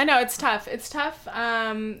 I know it's tough. It's tough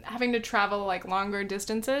having to travel like longer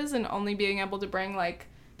distances and only being able to bring like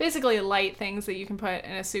basically light things that you can put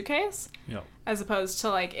in a suitcase. Yep. As opposed to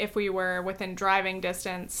like if we were within driving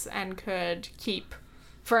distance and could keep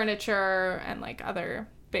furniture and like other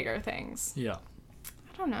bigger things. Yeah.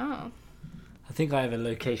 I don't know. I think I have a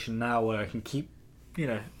location now where I can keep,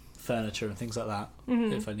 furniture and things like that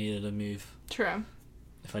if I needed to move. True.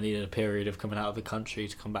 If I needed a period of coming out of the country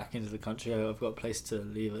to come back into the country, I've got a place to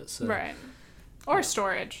leave it. So. Right. Or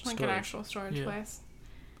storage, like an actual storage place.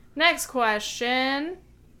 Next question.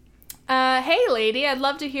 Hey, lady, I'd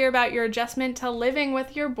love to hear about your adjustment to living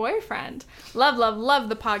with your boyfriend. Love, love, love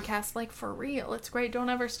the podcast. Like, for real. It's great. Don't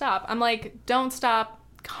ever stop. I'm like, don't stop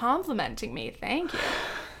complimenting me. Thank you.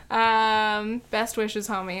 Best wishes,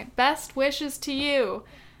 homie. Best wishes to you.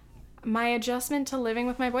 My adjustment to living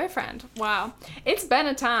with my boyfriend. Wow. It's been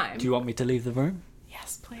a time. Do you want me to leave the room?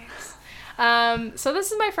 Yes, please. So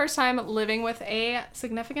this is my first time living with a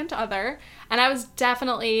significant other, and I was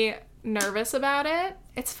definitely nervous about it.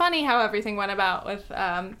 It's funny how everything went about with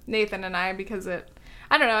Nathan and I because I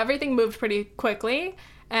don't know, everything moved pretty quickly.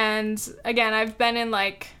 And again, I've been in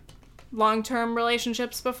like long-term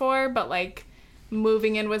relationships before, but like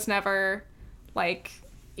moving in was never like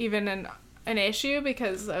even an issue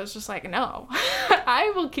because I was just like, no,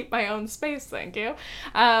 I will keep my own space, thank you.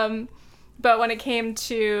 But when it came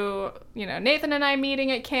to, Nathan and I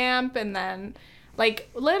meeting at camp and then like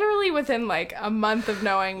literally within like a month of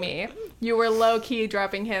knowing me, you were low-key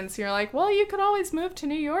dropping hints. You're like, well, you could always move to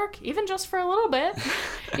New York, even just for a little bit.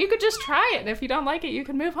 You could just try it. And if you don't like it, you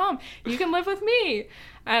can move home. You can live with me.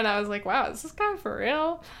 And I was like, wow, is this guy for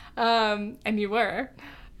real? And you were.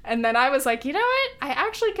 And then I was like, you know what? I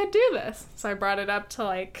actually could do this. So I brought it up to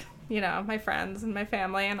like, my friends and my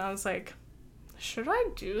family. And I was like, should I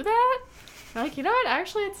do that? They're like, you know what?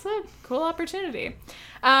 Actually, it's a cool opportunity.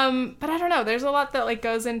 But I don't know. There's a lot that like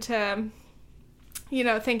goes into,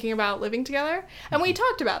 thinking about living together. And we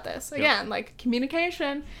talked about this again, like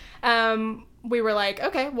communication. We were like,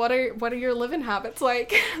 okay, what are your living habits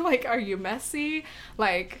like? Like, are you messy?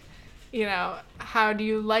 Like, how do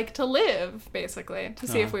you like to live, basically, to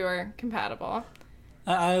see if we were compatible.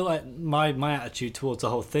 My attitude towards the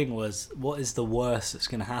whole thing was, what is the worst that's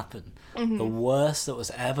going to happen? Mm-hmm. The worst that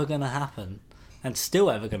was ever going to happen, and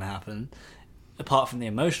still ever going to happen, apart from the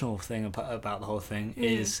emotional thing about the whole thing,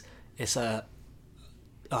 is it's a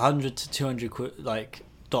 $100 to $200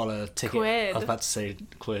 dollar ticket. Quid. I was about to say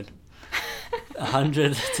quid.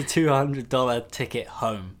 $100 to $200 ticket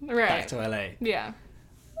home back to LA. Yeah.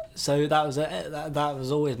 So that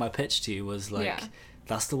was always my pitch to you, was like,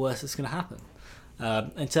 that's the worst that's going to happen.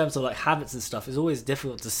 In terms of like habits and stuff, it's always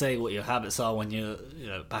difficult to say what your habits are when you're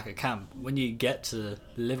back at camp. When you get to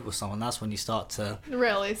live with someone, that's when you start to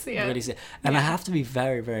really see it. And I have to be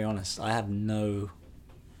very, very honest. I have no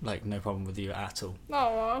problem with you at all.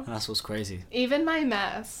 Aww. And that's what's crazy. Even my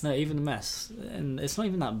mess. No, even the mess, and it's not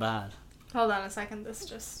even that bad. Hold on a second. This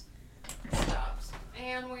just stops,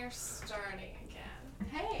 and we're starting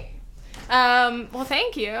again. Hey. Well,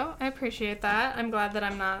 thank you. I appreciate that. I'm glad that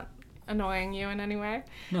I'm not annoying you in any way.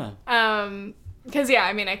 No. Because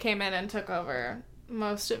I came in and took over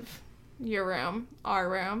most of your room, our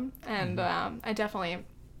room, and I definitely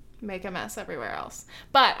make a mess everywhere else.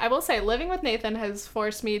 But I will say, living with Nathan has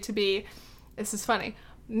forced me to be, this is funny,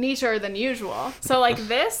 neater than usual. So like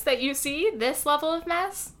this that you see, this level of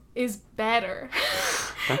mess is better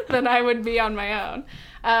than I would be on my own.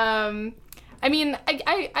 I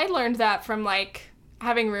learned that from like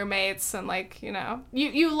having roommates and like,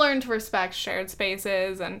 you learn to respect shared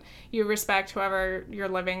spaces and you respect whoever you're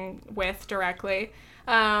living with directly.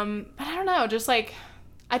 But I don't know, just like,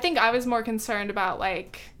 I think I was more concerned about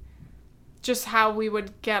like just how we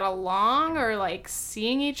would get along or like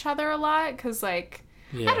seeing each other a lot. 'Cause like,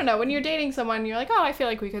 I don't know, when you're dating someone, you're like, oh, I feel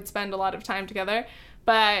like we could spend a lot of time together.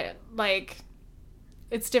 But like,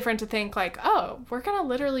 it's different to think like, oh, we're gonna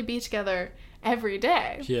literally be together every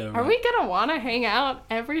day. Yeah, right. Are we gonna want to hang out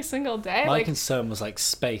every single day? My Like, concern was like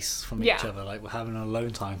space from each other, like we're having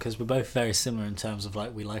alone time, because we're both very similar in terms of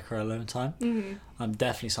like we like our alone time. mm-hmm. I'm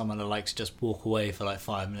definitely someone that likes to just walk away for like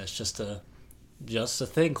 5 minutes just to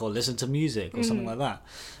think or listen to music or something like that.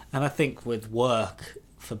 And I think with work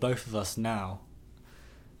for both of us now,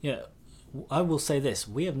 yeah, I will say this: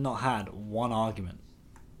 we have not had one argument.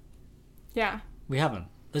 Yeah. We haven't.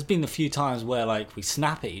 There's been a few times where like we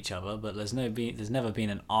snap at each other, but there's never been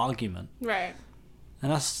an argument. Right.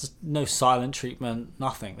 And that's just no silent treatment,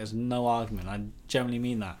 nothing. There's no argument. I generally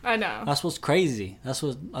mean that. I know. That's what's crazy.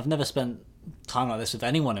 I've never spent time like this with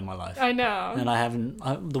anyone in my life. I know. And I haven't.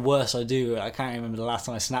 The worst I do, I can't remember the last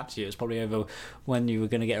time I snapped you. It was probably over when you were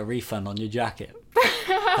going to get a refund on your jacket.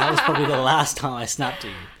 That was probably the last time I snapped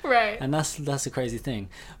at you. Right. And that's a crazy thing.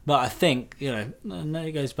 But I think, and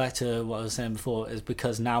it goes back to what I was saying before, is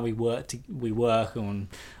because now we work and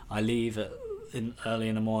I leave early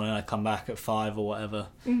in the morning, I come back at 5 or whatever,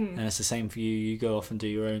 and it's the same for you. You go off and do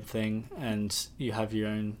your own thing, and you have your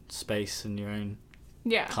own space and your own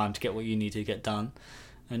time to get what you need to get done.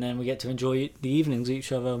 And then we get to enjoy the evenings with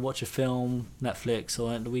each other, watch a film, Netflix,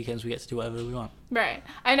 or at the weekends we get to do whatever we want. Right.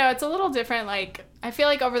 I know, it's a little different. Like, I feel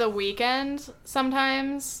like over the weekend,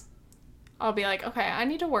 sometimes I'll be like, okay, I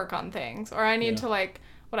need to work on things, or I need to, like,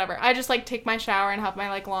 whatever. I just, like, take my shower and have my,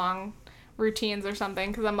 like, long routines or something,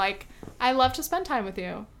 because I'm like, I love to spend time with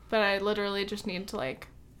you, but I literally just need to, like,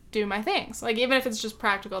 do my things. Like, even if it's just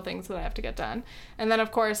practical things that I have to get done. And then,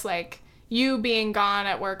 of course, like, you being gone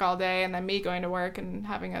at work all day and then me going to work and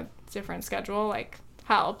having a different schedule, like,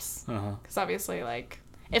 helps. Because obviously, like,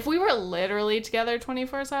 if we were literally together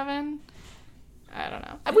 24/7, I don't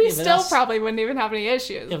know. We still probably wouldn't even have any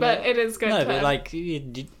issues, but it is good to... No, but, like,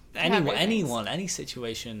 anyone, any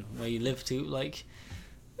situation where you live to, like,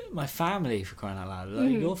 my family, for crying out loud, like,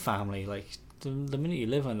 your family, like, the minute you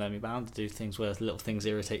live with them, you're bound to do things where little things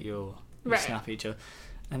irritate you or you snap at each other.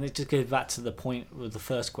 And it just goes back to the point with the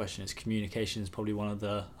first question, is communication is probably one of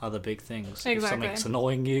the other big things. Exactly. If something's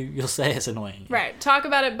annoying you, you'll say it's annoying you. Right. Talk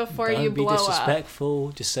about it before you blow up. Don't be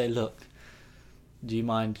disrespectful. Just say, look, do you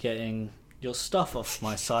mind getting your stuff off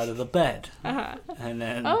my side of the bed? And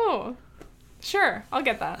then... Oh, sure. I'll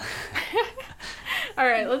get that. All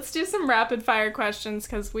right, let's do some rapid fire questions,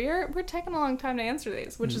 because we're taking a long time to answer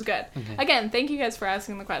these, which is good. Okay. Again, thank you guys for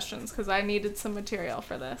asking the questions, because I needed some material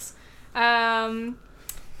for this.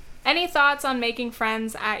 Any thoughts on making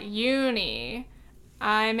friends at uni?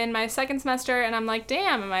 I'm in my second semester, and I'm like,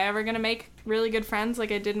 damn, am I ever going to make really good friends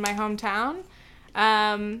like I did in my hometown?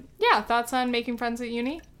 Thoughts on making friends at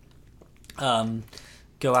uni?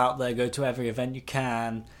 Go out there, go to every event you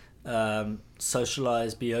can,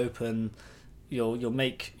 socialize, be open. You'll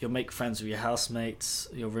make friends with your housemates,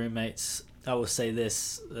 your roommates. I will say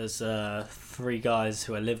this: there's 3 guys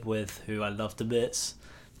who I live with who I love to bits,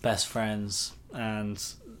 best friends, and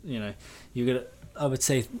I would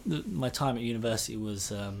say my time at university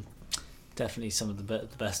was definitely some of the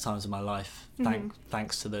best times of my life.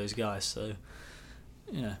 Thanks to those guys. So,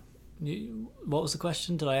 what was the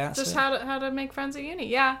question? Did I answer? Just how to make friends at uni.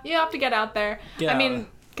 Yeah, you have to get out there. I mean,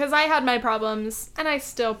 because I had my problems, and I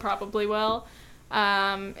still probably will,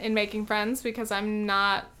 in making friends, because I'm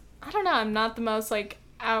not the most, like,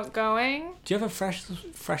 outgoing. Do you have a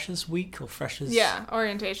freshers week or freshers? Yeah,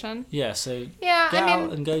 orientation. Yeah, so get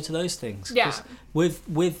out and go to those things. Yeah,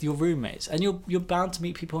 with your roommates, and you're bound to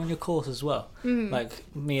meet people on your course as well. Like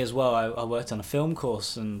me as well. I worked on a film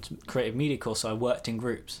course and creative media course, so I worked in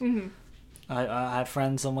groups. I had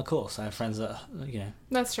friends on my course. I had friends that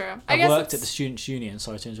That's true. I worked at the Students' Union.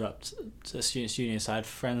 Sorry to interrupt. The Students' Union. So I had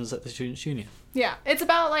friends at the Students' Union. Yeah, it's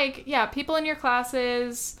about, like, people in your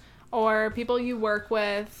classes or people you work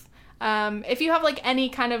with. If you have, like, any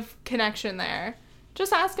kind of connection there,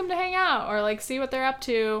 just ask them to hang out or, like, see what they're up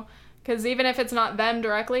to. Because even if it's not them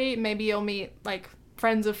directly, maybe you'll meet, like,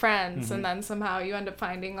 friends of friends, and then somehow you end up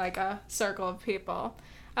finding, like, a circle of people.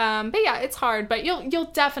 But yeah, it's hard, but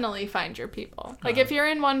you'll definitely find your people. Like, if you're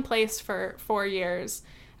in one place for 4 years,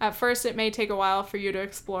 at first it may take a while for you to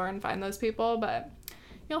explore and find those people, but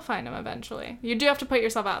you'll find them eventually. You do have to put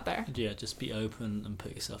yourself out there. Yeah, just be open and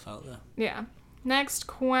put yourself out there. Yeah. Next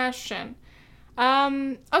question.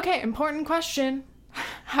 Okay, important question.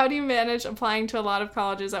 How do you manage applying to a lot of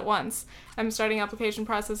colleges at once? I'm starting application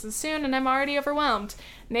processes soon, and I'm already overwhelmed.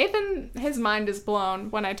 Nathan, his mind is blown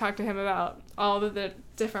when I talk to him about all of the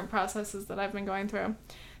different processes that I've been going through,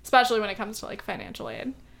 especially when it comes to, like, financial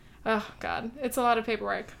aid. Oh, God. It's a lot of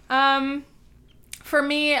paperwork. For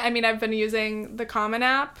me, I mean, I've been using the Common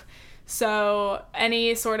App, So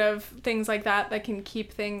any sort of things like that can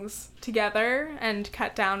keep things together and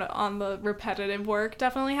cut down on the repetitive work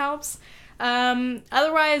definitely helps.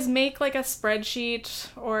 Otherwise, make like a spreadsheet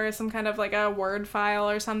or some kind of like a Word file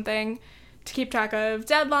or something to keep track of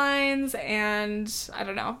deadlines and, I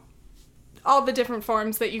don't know, all the different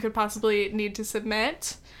forms that you could possibly need to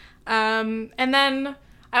submit. And then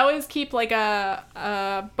I always keep like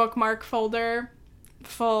a bookmark folder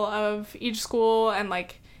full of each school and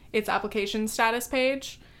like its application status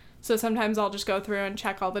page. So sometimes I'll just go through and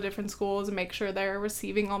check all the different schools and make sure they're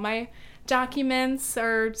receiving all my documents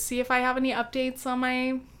or see if I have any updates on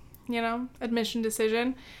my, admission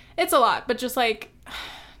decision. It's a lot, but just like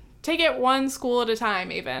take it one school at a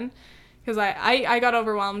time even. Because I got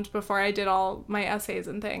overwhelmed before I did all my essays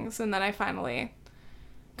and things, and then I finally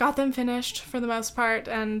got them finished for the most part,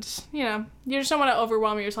 and, you just don't want to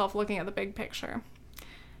overwhelm yourself looking at the big picture.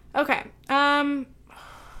 Okay,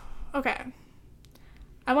 okay.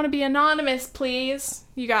 I want to be anonymous, please.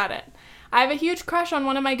 You got it. I have a huge crush on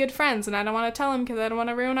one of my good friends, and I don't want to tell him because I don't want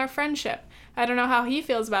to ruin our friendship. I don't know how he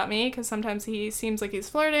feels about me, because sometimes he seems like he's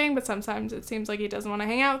flirting, but sometimes it seems like he doesn't want to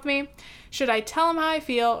hang out with me. Should I tell him how I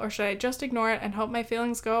feel, or should I just ignore it and hope my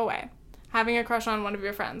feelings go away? Having a crush on one of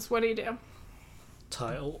your friends. What do you do?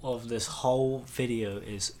 Title of this whole video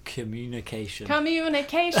is communication.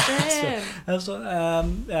 Communication! that's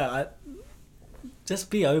what,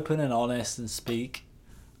 just be open and honest and speak.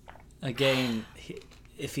 Again,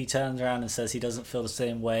 if he turns around and says he doesn't feel the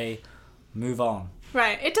same way, move on.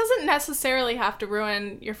 Right. It doesn't necessarily have to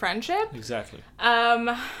ruin your friendship. Exactly.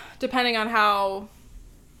 Depending on how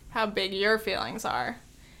big your feelings are.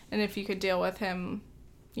 And if you could deal with him,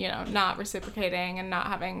 not reciprocating and not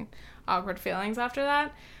having awkward feelings after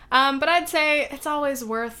that. But I'd say it's always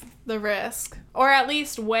worth the risk. Or at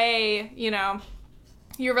least weigh,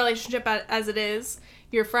 your relationship as it is,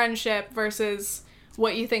 your friendship versus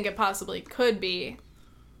what you think it possibly could be.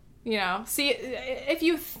 See, if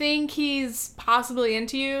you think he's possibly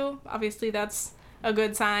into you, obviously that's a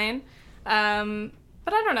good sign. But I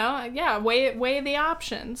don't know. Yeah, weigh the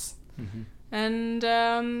options. Mm-hmm.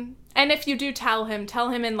 And if you do tell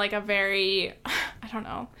him in like a very, I don't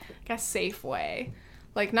know, like a safe way.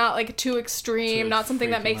 Like not like too extreme, not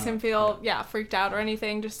something that makes him feel, freaked out or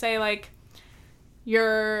anything. Just say like,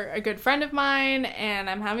 you're a good friend of mine, and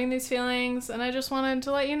I'm having these feelings, and I just wanted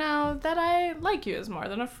to let you know that I like you as more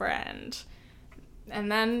than a friend.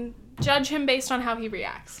 And then judge him based on how he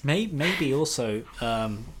reacts. Maybe also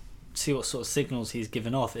see what sort of signals he's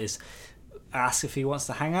given off. Is ask if he wants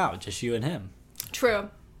to hang out, just you and him.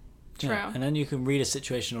 True. Yeah, and then you can read a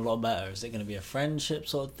situation a lot better. Is it going to be a friendship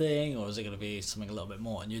sort of thing, or is it going to be something a little bit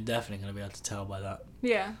more? And you're definitely going to be able to tell by that.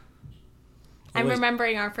 Yeah. I'm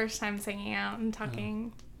remembering our first time singing out and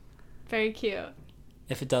talking. Very cute.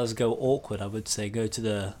 If it does go awkward, I would say go to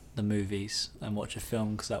the movies and watch a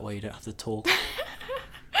film, because that way you don't have to talk. You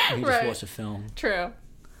can just watch a film. True.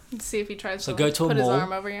 Let's see if he tries to go to put his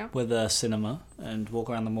arm over you. With a cinema and walk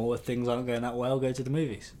around the mall. If things aren't going that well, go to the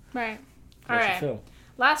movies. Right. All right. A film.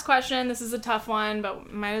 Last question. This is a tough one,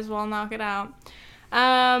 but might as well knock it out.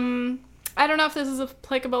 I don't know if this is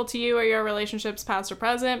applicable to you or your relationships past or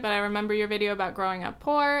present, but I remember your video about growing up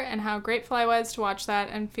poor and how grateful I was to watch that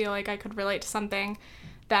and feel like I could relate to something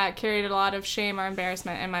that carried a lot of shame or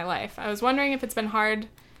embarrassment in my life. I was wondering if it's been a hard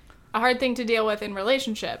thing to deal with in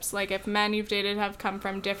relationships, like if men you've dated have come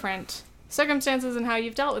from different circumstances and how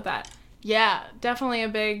you've dealt with that. Yeah, definitely a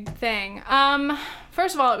big thing.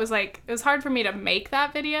 First of all, it was hard for me to make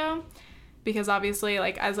that video because obviously,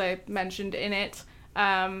 like, as I mentioned in it,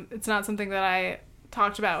 it's not something that I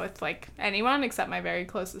talked about with like anyone except my very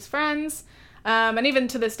closest friends. And even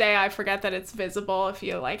to this day, I forget that it's visible if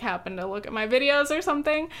you like happen to look at my videos or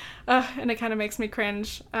something. And it kind of makes me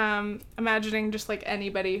cringe. Imagining just like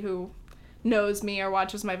anybody who knows me or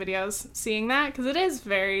watches my videos seeing that, because it is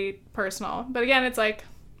very personal. But again, it's like,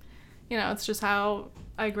 it's just how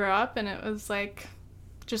I grew up, and it was like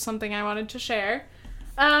just something I wanted to share.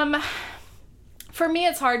 For me,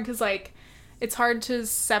 it's hard because like, it's hard to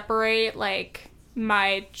separate, like,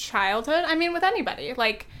 my childhood. I mean, with anybody.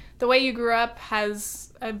 Like, the way you grew up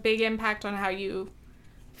has a big impact on how you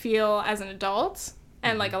feel as an adult.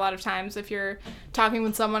 And, like, a lot of times if you're talking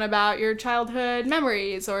with someone about your childhood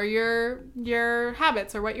memories or your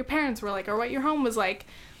habits or what your parents were like or what your home was like,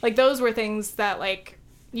 those were things that, like,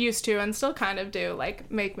 used to and still kind of do,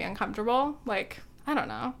 like, make me uncomfortable. Like, I don't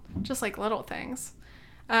know. Just, like, little things.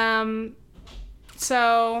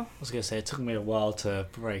 So I was going to say, it took me a while to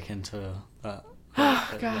break into that.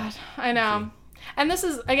 Oh, God. I know. And this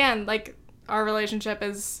is, again, like, our relationship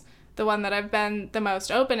is the one that I've been the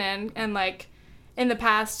most open in. And, like, in the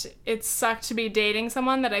past, it sucked to be dating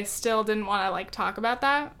someone that I still didn't want to, like, talk about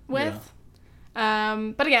that with.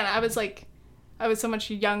 Yeah. But again, I was so much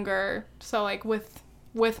younger. So, like, with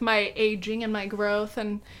my aging and my growth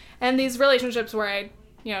and these relationships where I,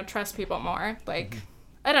 you know, trust people more. Like,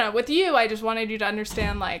 I don't know. With you, I just wanted you to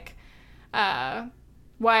understand, like,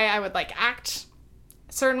 why I would, like, act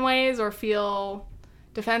certain ways or feel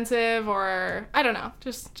defensive or, I don't know,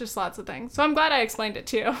 just lots of things. So I'm glad I explained it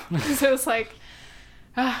too, because it was like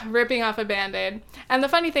ripping off a Band-Aid. And the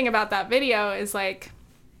funny thing about that video is, like,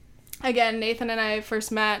 again, Nathan and I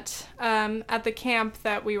first met at the camp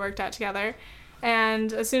that we worked at together.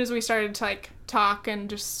 And as soon as we started to, like, talk and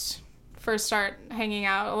just first start hanging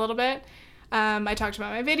out a little bit, I talked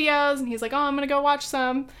about my videos, and he's like, oh, I'm gonna go watch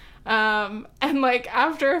some. And, like,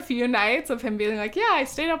 after a few nights of him being like, yeah, I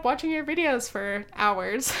stayed up watching your videos for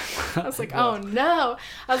hours. I was like, oh no.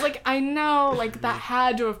 I was like, I know, like, that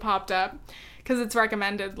had to have popped up because it's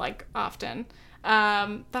recommended, like, often.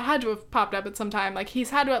 That had to have popped up at some time. Like,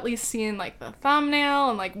 he's had to at least seen, like, the thumbnail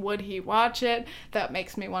and, like, would he watch it? That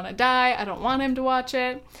makes me want to die. I don't want him to watch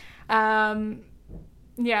it. Yeah,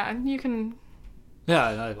 you can...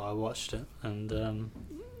 Yeah, I watched it, and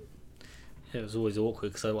it was always awkward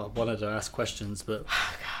because I wanted to ask questions, but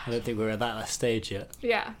I don't think we're at that stage yet.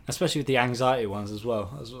 Yeah. Especially with the anxiety ones as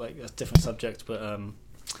well. It was like a different subject, but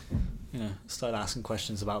you know, started asking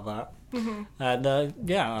questions about that. Mm-hmm. And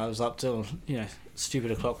yeah, I was up till, you know,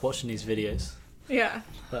 stupid o'clock watching these videos. Yeah.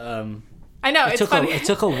 But I know, it's funny. It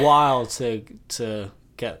took a while to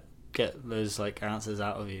get those, like, answers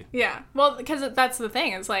out of you. Yeah. Well, because that's the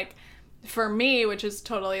thing. It's like, for me, which is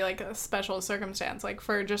totally, like, a special circumstance, like,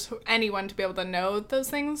 for just anyone to be able to know those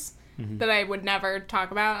things that I would never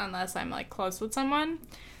talk about unless I'm, like, close with someone,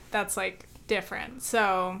 that's, like, different.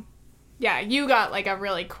 So, yeah, you got, like, a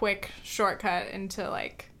really quick shortcut into,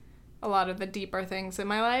 like, a lot of the deeper things in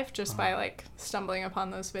my life just by, like, stumbling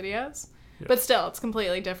upon those videos. Yeah. But still, it's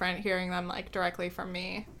completely different hearing them, like, directly from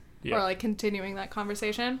me or, like, continuing that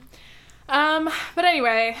conversation. But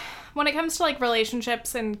anyway, when it comes to, like,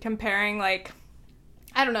 relationships and comparing, like,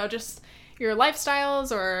 I don't know, just your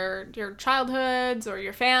lifestyles or your childhoods or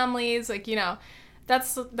your families, like, you know,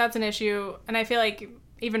 that's an issue. And I feel like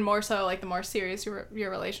even more so, like, the more serious your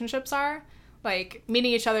relationships are, like,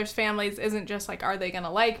 meeting each other's families isn't just, like, are they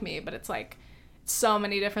gonna like me, but it's, like, so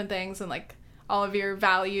many different things and, like, all of your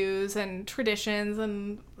values and traditions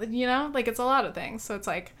and, you know, like, it's a lot of things. So it's,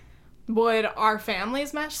 like, would our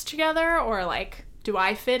families mesh together, or, like, do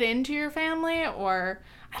I fit into your family, or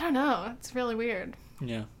I don't know. It's really weird.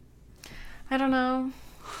 Yeah. I don't know.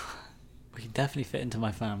 We can definitely fit into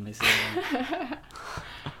my family. So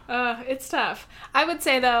it's tough. I would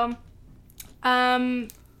say, though, I don't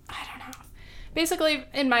know. Basically,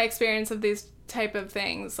 in my experience of these type of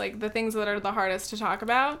things, like, the things that are the hardest to talk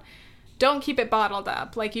about, don't keep it bottled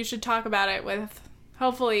up. Like, you should talk about it with,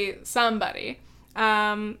 hopefully, somebody.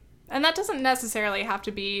 And that doesn't necessarily have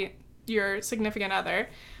to be your significant other.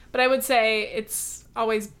 But I would say it's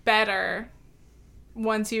always better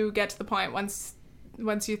once you get to the point, once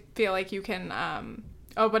you feel like you can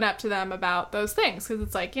open up to them about those things. Because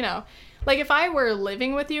it's like, you know, like, if I were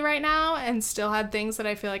living with you right now and still had things that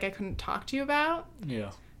I feel like I couldn't talk to you about,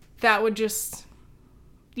 yeah, that would just,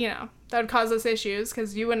 you know, that would cause us issues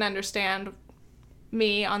because you wouldn't understand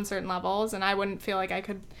me on certain levels, and I wouldn't feel like I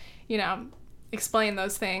could, you know, explain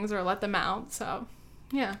those things or let them out. So,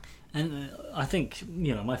 yeah. And I think,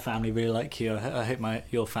 you know, my family really like you. I hope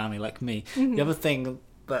your family like me. Mm-hmm. The other thing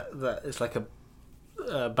that is like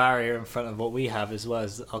a barrier in front of what we have as well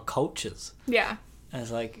is our cultures. Yeah. And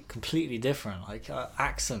it's, like, completely different. Like, our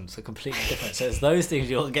accents are completely different. So it's those things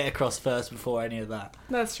you'll get across first before any of that.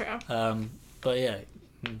 That's true. But yeah,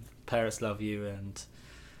 parents love you, and,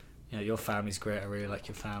 you know, your family's great. I really like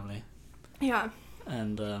your family. Yeah.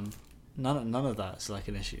 And none of that's, like,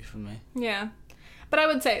 an issue for me. Yeah. But I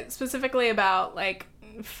would say specifically about, like,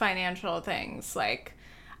 financial things, like,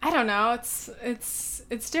 I don't know,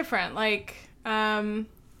 it's different.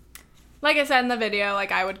 Like I said in the video,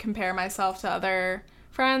 like, I would compare myself to other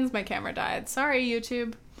friends. My camera died. Sorry,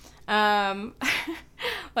 YouTube.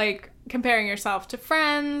 Like, comparing yourself to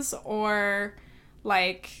friends, or,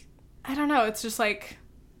 like, I don't know, it's just, like,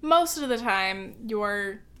 most of the time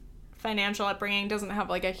your financial upbringing doesn't have,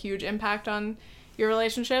 like, a huge impact on your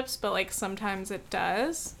relationships, but, like, sometimes it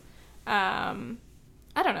does. I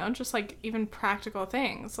don't know, just, like, even practical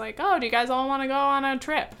things, like, oh, do you guys all want to go on a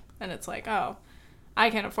trip? And it's like, oh, I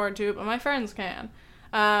can't afford to, but my friends can.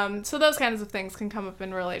 So those kinds of things can come up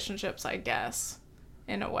in relationships, I guess,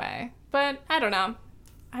 in a way. But I don't know.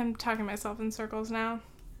 I'm talking myself in circles now.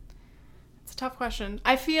 It's a tough question.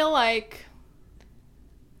 I feel like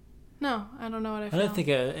No, I don't know what I feel. I don't think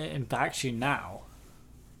it impacts you now.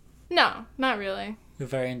 No, not really. You're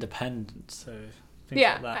very independent, so things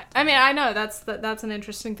Yeah, like that. I mean, I know that's an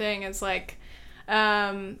interesting thing. Is like,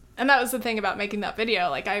 and that was the thing about making that video.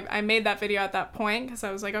 Like, I made that video at that point because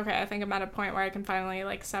I was like, okay, I think I'm at a point where I can finally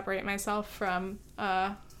like separate myself from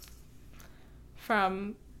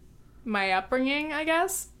my upbringing, I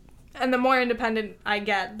guess. And the more independent I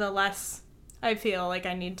get, the less I feel like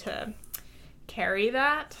I need to carry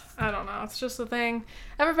that. I don't know. It's just a thing.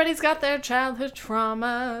 Everybody's got their childhood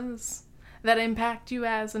traumas that impact you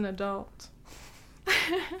as an adult.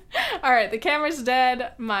 All right, the camera's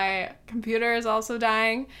dead. My computer is also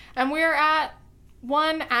dying. And we're at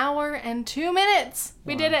 1 hour and 2 minutes.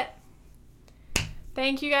 We did it.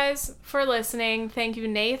 Thank you guys for listening. Thank you,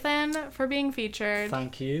 Nathan, for being featured.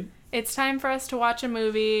 Thank you. It's time for us to watch a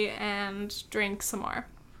movie and drink some more.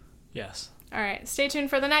 Yes. All right, stay tuned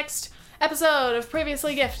for the next episode of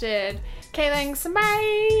Previously Gifted. Okay, thanks.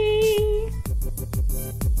 Bye.